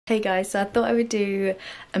Hey guys, so I thought I would do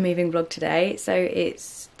a moving vlog today. So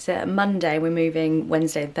it's Monday, we're moving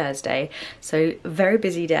Wednesday and Thursday. So very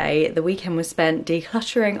busy day. The weekend was spent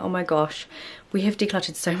decluttering. Oh my gosh, we have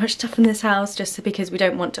decluttered so much stuff in this house just because we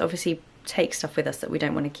don't want to obviously take stuff with us that we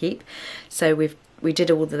don't want to keep. So we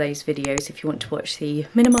did all of those videos. If you want to watch the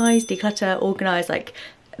minimize, declutter, organize, like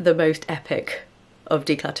the most epic of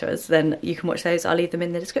declutterers, then you can watch those. I'll leave them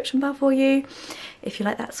in the description bar for you if you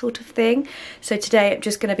like that sort of thing. So today I'm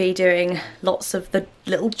just going to be doing lots of the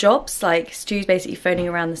little jobs. Like Stu's basically phoning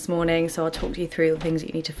around this morning, so I'll talk you through the things that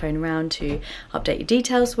you need to phone around to update your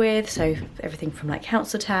details with. So everything from like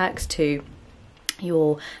council tax to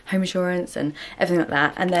your home insurance and everything like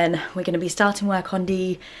that. And then we're going to be starting work on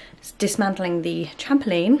dismantling the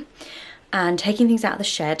trampoline and taking things out of the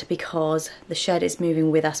shed, because the shed is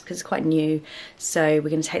moving with us because it's quite new. So we're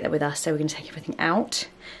going to take that with us. So we're going to take everything out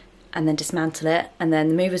and then dismantle it, and then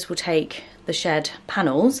the movers will take the shed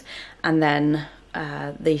panels, and then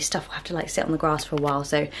the stuff will have to like sit on the grass for a while.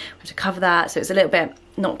 So we have to cover that. So it's a little bit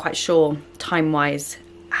not quite sure time wise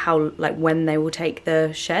how, like when they will take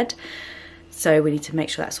the shed. So we need to make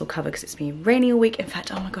sure that's all covered because it's been raining all week. In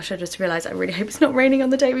fact, oh my gosh, I just realised I really hope it's not raining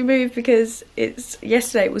on the day we move, because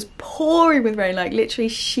yesterday it was pouring with rain, like literally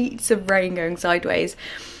sheets of rain going sideways.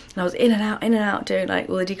 And I was in and out doing like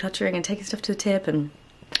all the decluttering and taking stuff to the tip and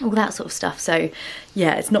all that sort of stuff. So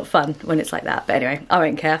yeah, it's not fun when it's like that. But anyway, I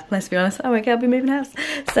won't care, let's be honest. I won't care, I'll be moving house.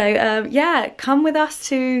 So yeah, come with us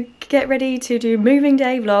to get ready to do moving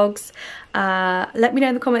day vlogs. Let me know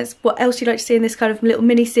in the comments what else you'd like to see in this kind of little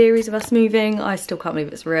mini series of us moving. I still can't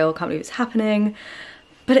believe it's real, can't believe it's happening,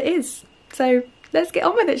 but it is. So let's get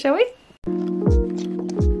on with it, shall we?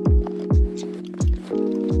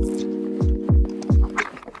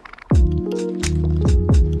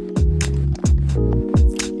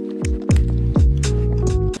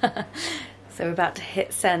 So we're about to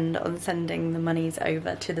hit send on sending the monies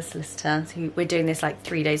over to the solicitor. So we're doing this like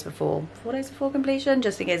 4 days before completion,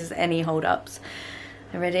 just in case there's any hold-ups.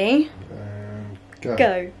 Are you ready?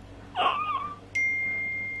 Go.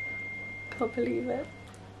 Can't believe it.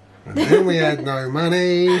 And then we had no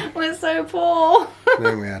money. We're so poor.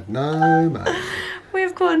 Then we had no money.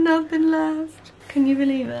 We've got nothing left. Can you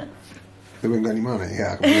believe it? We haven't got any money.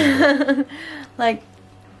 Yeah, I can believe it. Like,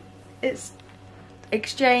 it's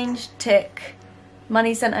exchange, tick.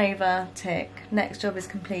 Money sent over, tick. Next job is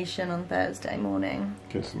completion on Thursday morning.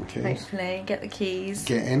 Get some keys. Hopefully, get the keys.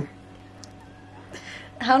 Get in.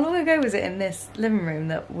 How long ago was it in this living room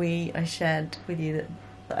that I shared with you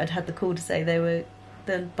that I'd had the call to say the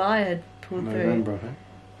buyer had pulled through? November, I think.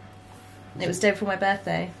 It was the day before my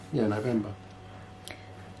birthday. Yeah, November.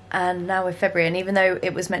 And now we're February, and even though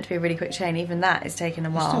it was meant to be a really quick chain, even that is taking a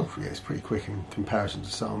while. Still, yeah, it's pretty quick in comparison to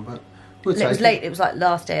some, but it was late. It was like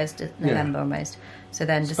last day of November almost. So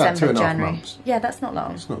then it's December, about 2.5 January. months. Yeah, that's not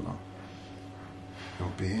long. It's not long.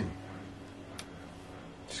 It'll be in.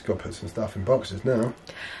 Just got to put some stuff in boxes now.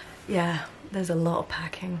 Yeah, there's a lot of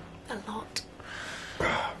packing. A lot.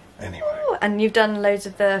 Anyway. Ooh, and you've done loads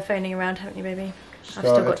of the phoning around, haven't you, baby? I've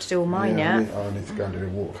still got to do all mine yet. I need to go and do the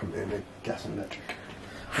water company and the gas and electric.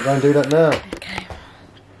 I'll go and do that now. Okay.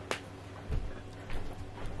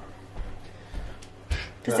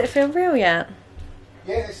 Does it feel real yet?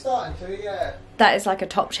 Yeah, it's starting to, yeah. That is like a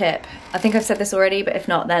top tip. I think I've said this already, but if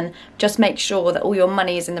not, then just make sure that all your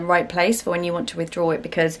money is in the right place for when you want to withdraw it,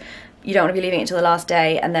 because you don't want to be leaving it till the last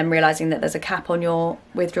day and then realising that there's a cap on your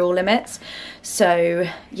withdrawal limits. So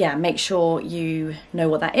yeah, make sure you know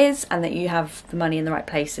what that is and that you have the money in the right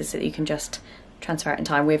places so that you can just transfer it in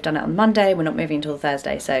time. We've done it on Monday, we're not moving until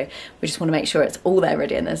Thursday, so we just want to make sure it's all there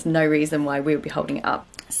ready and there's no reason why we would be holding it up.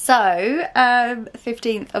 So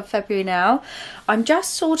 15th of February now. I'm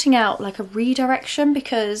just sorting out like a redirection,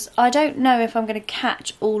 because I don't know if I'm going to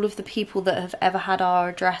catch all of the people that have ever had our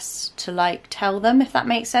address to like tell them, if that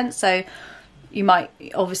makes sense. So you might,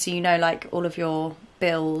 obviously, you know, like all of your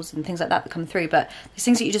bills and things like that come through, but there's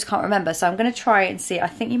things that you just can't remember. So I'm going to try and see. I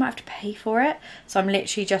think you might have to pay for it. So I'm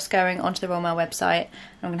literally just going onto the Royal Mail website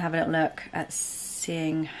and I'm going to have a little look at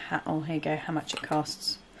seeing how, oh, here you go, how much it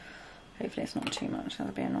costs. Hopefully it's not too much,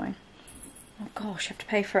 that'll be annoying. Oh gosh, you have to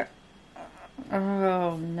pay for it.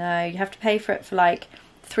 Oh no, you have to pay for it for like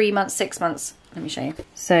 3 months, 6 months. Let me show you.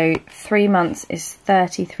 So 3 months is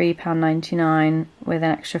 £33.99 with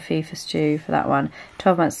an extra fee for Stu for that one.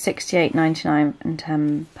 12 months, £68.99 and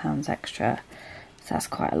 £10 extra. So that's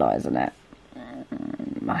quite a lot, isn't it?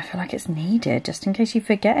 I feel like it's needed, just in case you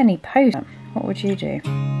forget any post. What would you do?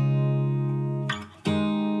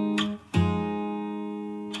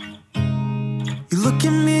 You look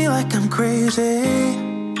at me like I'm crazy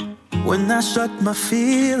when I shut my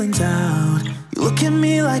feelings out. You Look at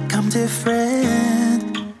me like I'm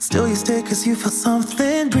different. Still you stay cause you feel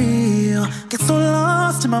something real. Get so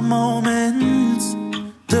lost in my moments.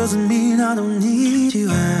 Doesn't mean I don't need you.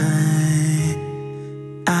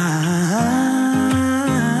 I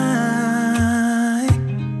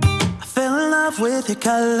fell in love with your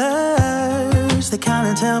colors. They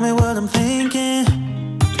kinda tell me what I'm thinking.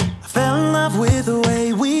 I fell in love with the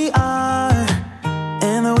way we are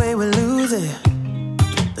and the way we lose it.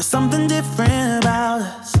 There's something different about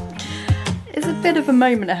us. It's a bit of a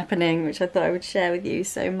moment happening which I thought I would share with you.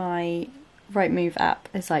 So my Rightmove app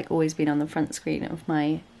has like always been on the front screen of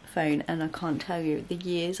my phone, and I can't tell you the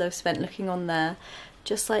years I've spent looking on there,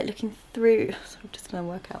 just like looking through, so I'm just gonna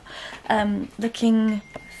work out, looking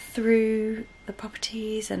through the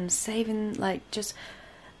properties and saving, like just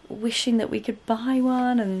wishing that we could buy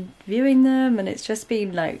one and viewing them, and it's just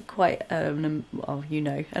been like quite well, you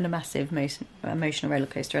know, and a massive emotional roller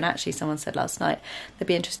coaster. And actually someone said last night they'd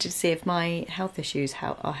be interested to see if my health issues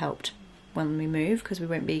are helped when we move, because we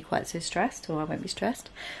won't be quite so stressed, or I won't be stressed.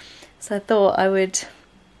 So I thought I would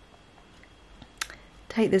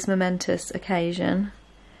take this momentous occasion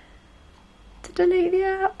to delete the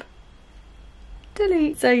app.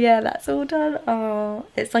 Delete. So yeah, that's all done. Oh,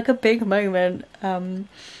 it's like a big moment. I'm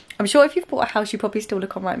sure if you've bought a house you probably still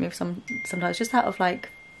look on Rightmove sometimes, just out of like,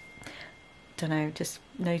 don't know, just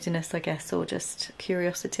nosiness I guess, or just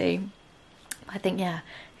curiosity. I think, yeah,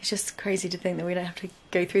 it's just crazy to think that we don't have to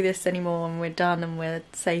go through this anymore, and we're done and we're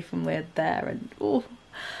safe and we're there, and oh,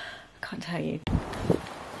 I can't tell you.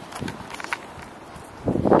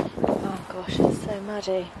 Oh gosh, it's so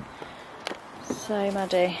muddy. So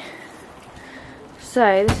muddy.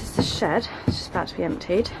 So this is the shed, it's just about to be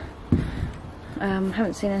emptied.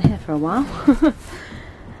 Haven't seen in here for a while.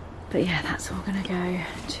 But yeah, that's all gonna go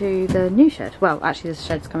to the new shed. Well, actually this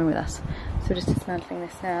shed's coming with us. So we're just dismantling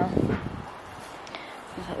this now.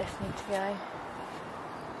 Things like this need to go.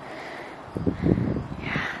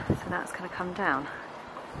 Yeah, so that's gonna come down.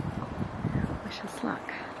 Wish us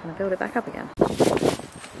luck. I'm gonna build it back up again.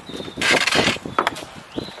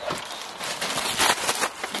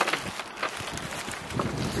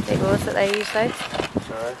 Skateboards that they use those?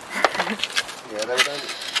 Sorry. Yeah, they don't.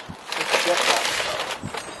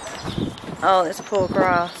 Oh, there's poor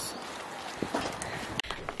grass.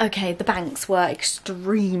 Okay, the banks were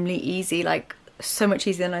extremely easy, like so much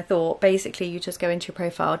easier than I thought. Basically, you just go into your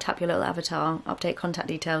profile, tap your little avatar, update contact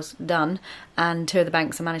details, done. And 2 of the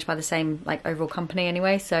banks are managed by the same like overall company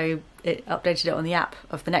anyway, so it updated it on the app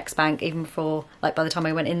of the next bank even before, like by the time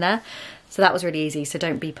I went in there. So that was really easy, so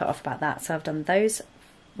don't be put off about that. So I've done those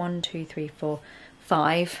 1, 2, 3, 4,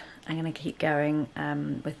 5. I'm gonna keep going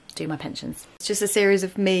with do my pensions. It's just a series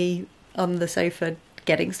of me on the sofa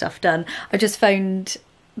getting stuff done. I just phoned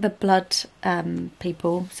the blood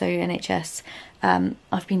people, so NHS.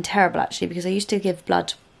 I've been terrible actually, because I used to give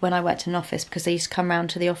blood when I worked in an office, because they used to come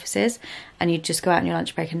round to the offices and you'd just go out on your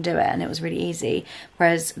lunch break and do it, and it was really easy.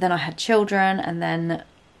 Whereas then I had children, and then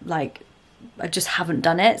like I just haven't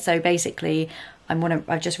done it. So basically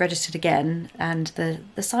I've just registered again, and the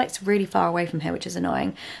site's really far away from here, which is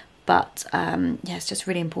annoying. But yeah, it's just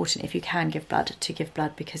really important if you can give blood to give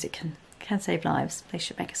blood, because it can save lives. They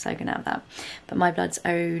should make a slogan out of that. But my blood's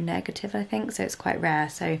O negative, I think, so it's quite rare.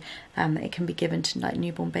 So it can be given to like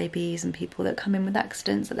newborn babies and people that come in with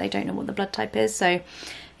accidents that they don't know what the blood type is. So it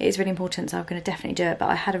is really important. So I'm going to definitely do it. But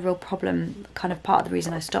I had a real problem. Kind of part of the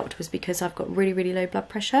reason I stopped was because I've got really, really low blood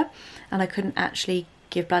pressure, and I couldn't actually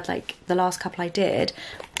give blood. Like the last couple I did,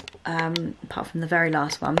 apart from the very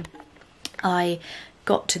last one, I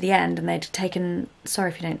got to the end and they'd taken, sorry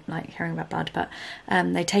if you don't like hearing about blood, but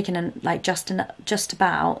they'd taken like just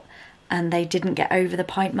about, and they didn't get over the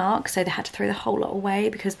pint mark, so they had to throw the whole lot away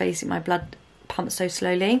because basically my blood pumped so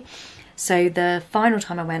slowly. So the final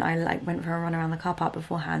time I went for a run around the car park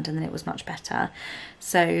beforehand, and then it was much better.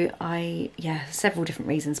 So yeah, several different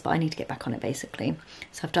reasons, but I need to get back on it basically.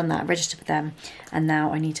 So I've done that, registered with them, and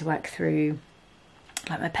now I need to work through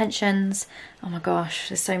like my pensions. Oh my gosh,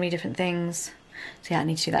 there's so many different things. So yeah, I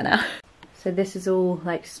need to do that now. So this is all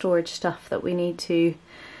like storage stuff that we need to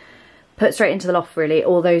put straight into the loft really.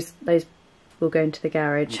 All those will go into the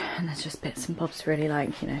garage, and there's just bits and bobs really,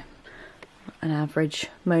 like, you know, an average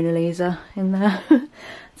Mona Lisa in there.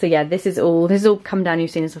 So yeah, this is all come down, you've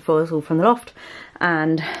seen this before, it's all from the loft,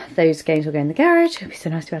 and those games will go in the garage. It'll be so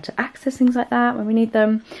nice to be able to access things like that when we need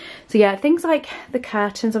them. So yeah, things like the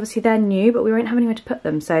curtains, obviously they're new, but we won't have anywhere to put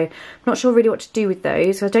them, so I'm not sure really what to do with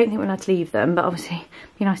those. So I don't think we're allowed to leave them, but obviously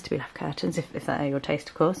it'd be nice to be left curtains if that are your taste,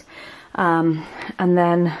 of course. And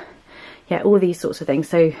then yeah, all these sorts of things.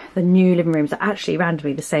 So the new living rooms are actually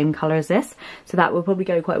randomly the same colour as this, so that will probably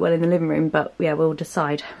go quite well in the living room, but yeah, we'll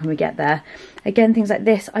decide when we get there. Again, things like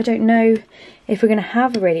this, I don't know if we're going to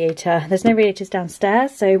have a radiator. There's no radiators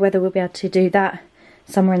downstairs, so whether we'll be able to do that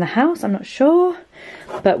somewhere in the house, I'm not sure,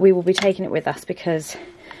 but we will be taking it with us because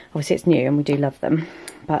obviously it's new and we do love them,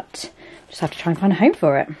 but just have to try and find a home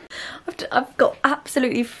for it. I've got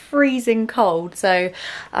absolutely freezing cold, so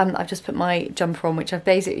I've just put my jumper on, which I've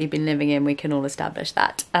basically been living in. We can all establish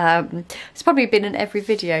that. It's probably been in every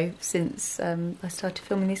video since I started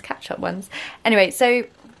filming these catch-up ones. Anyway, so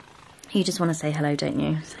you just want to say hello, don't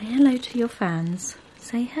you? Say hello to your fans.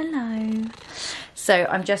 Say hello. So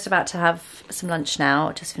I'm just about to have some lunch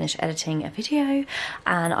now. Just finished editing a video,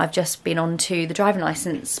 and I've just been on to the driving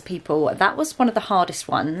licence people. That was one of the hardest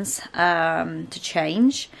ones to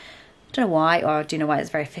change. I don't know why, or I do know why, it's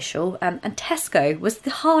very official. And Tesco was the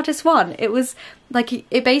hardest one. It was like,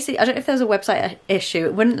 it basically, I don't know if there was a website issue,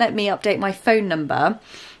 it wouldn't let me update my phone number,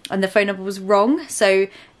 and the phone number was wrong. So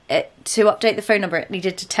to update the phone number, it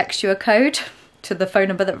needed to text you a code to the phone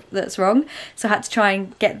number that's wrong. So I had to try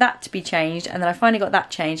and get that to be changed, and then I finally got that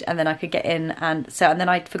changed, and then I could get in, and then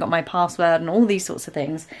I forgot my password and all these sorts of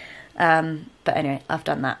things. But anyway, I've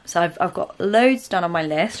done that. So I've got loads done on my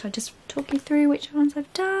list. I'll just talk you through which ones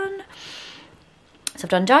I've done. So I've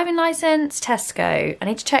done driving licence, Tesco. I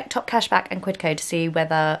need to check Top Cashback and Quidco to see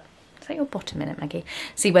whether, is that your bottom in it, Maggie?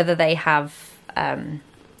 See whether they have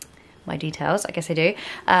my details. I guess I do.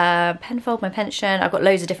 Penfold, my pension. I've got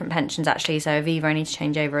loads of different pensions actually, so Aviva I need to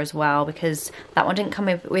change over as well, because that one didn't come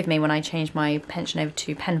with me when I changed my pension over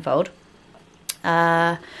to Penfold.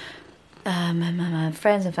 My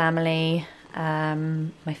friends and family,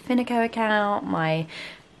 my Finico account, my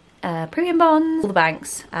premium bonds, all the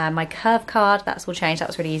banks, my Curve card, that's all changed. That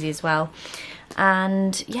was really easy as well.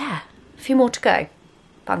 And yeah, a few more to go,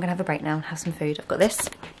 but I'm gonna have a break now and have some food. I've got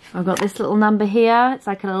this little number here. It's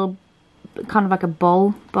like a little, kind of like a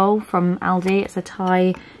bowl from Aldi. It's a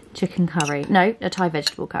Thai chicken curry. No, a Thai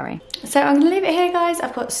vegetable curry. So I'm gonna leave it here, guys.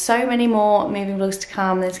 I've got so many more moving vlogs to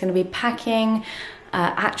come. There's gonna be packing,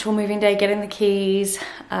 actual moving day, getting the keys,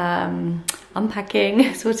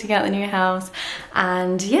 unpacking, sorting out the new house,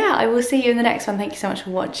 and yeah, I will see you in the next one. Thank you so much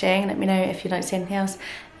for watching. Let me know if you'd like to see anything else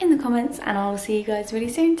in the comments, and I'll see you guys really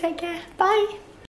soon. Take care. Bye.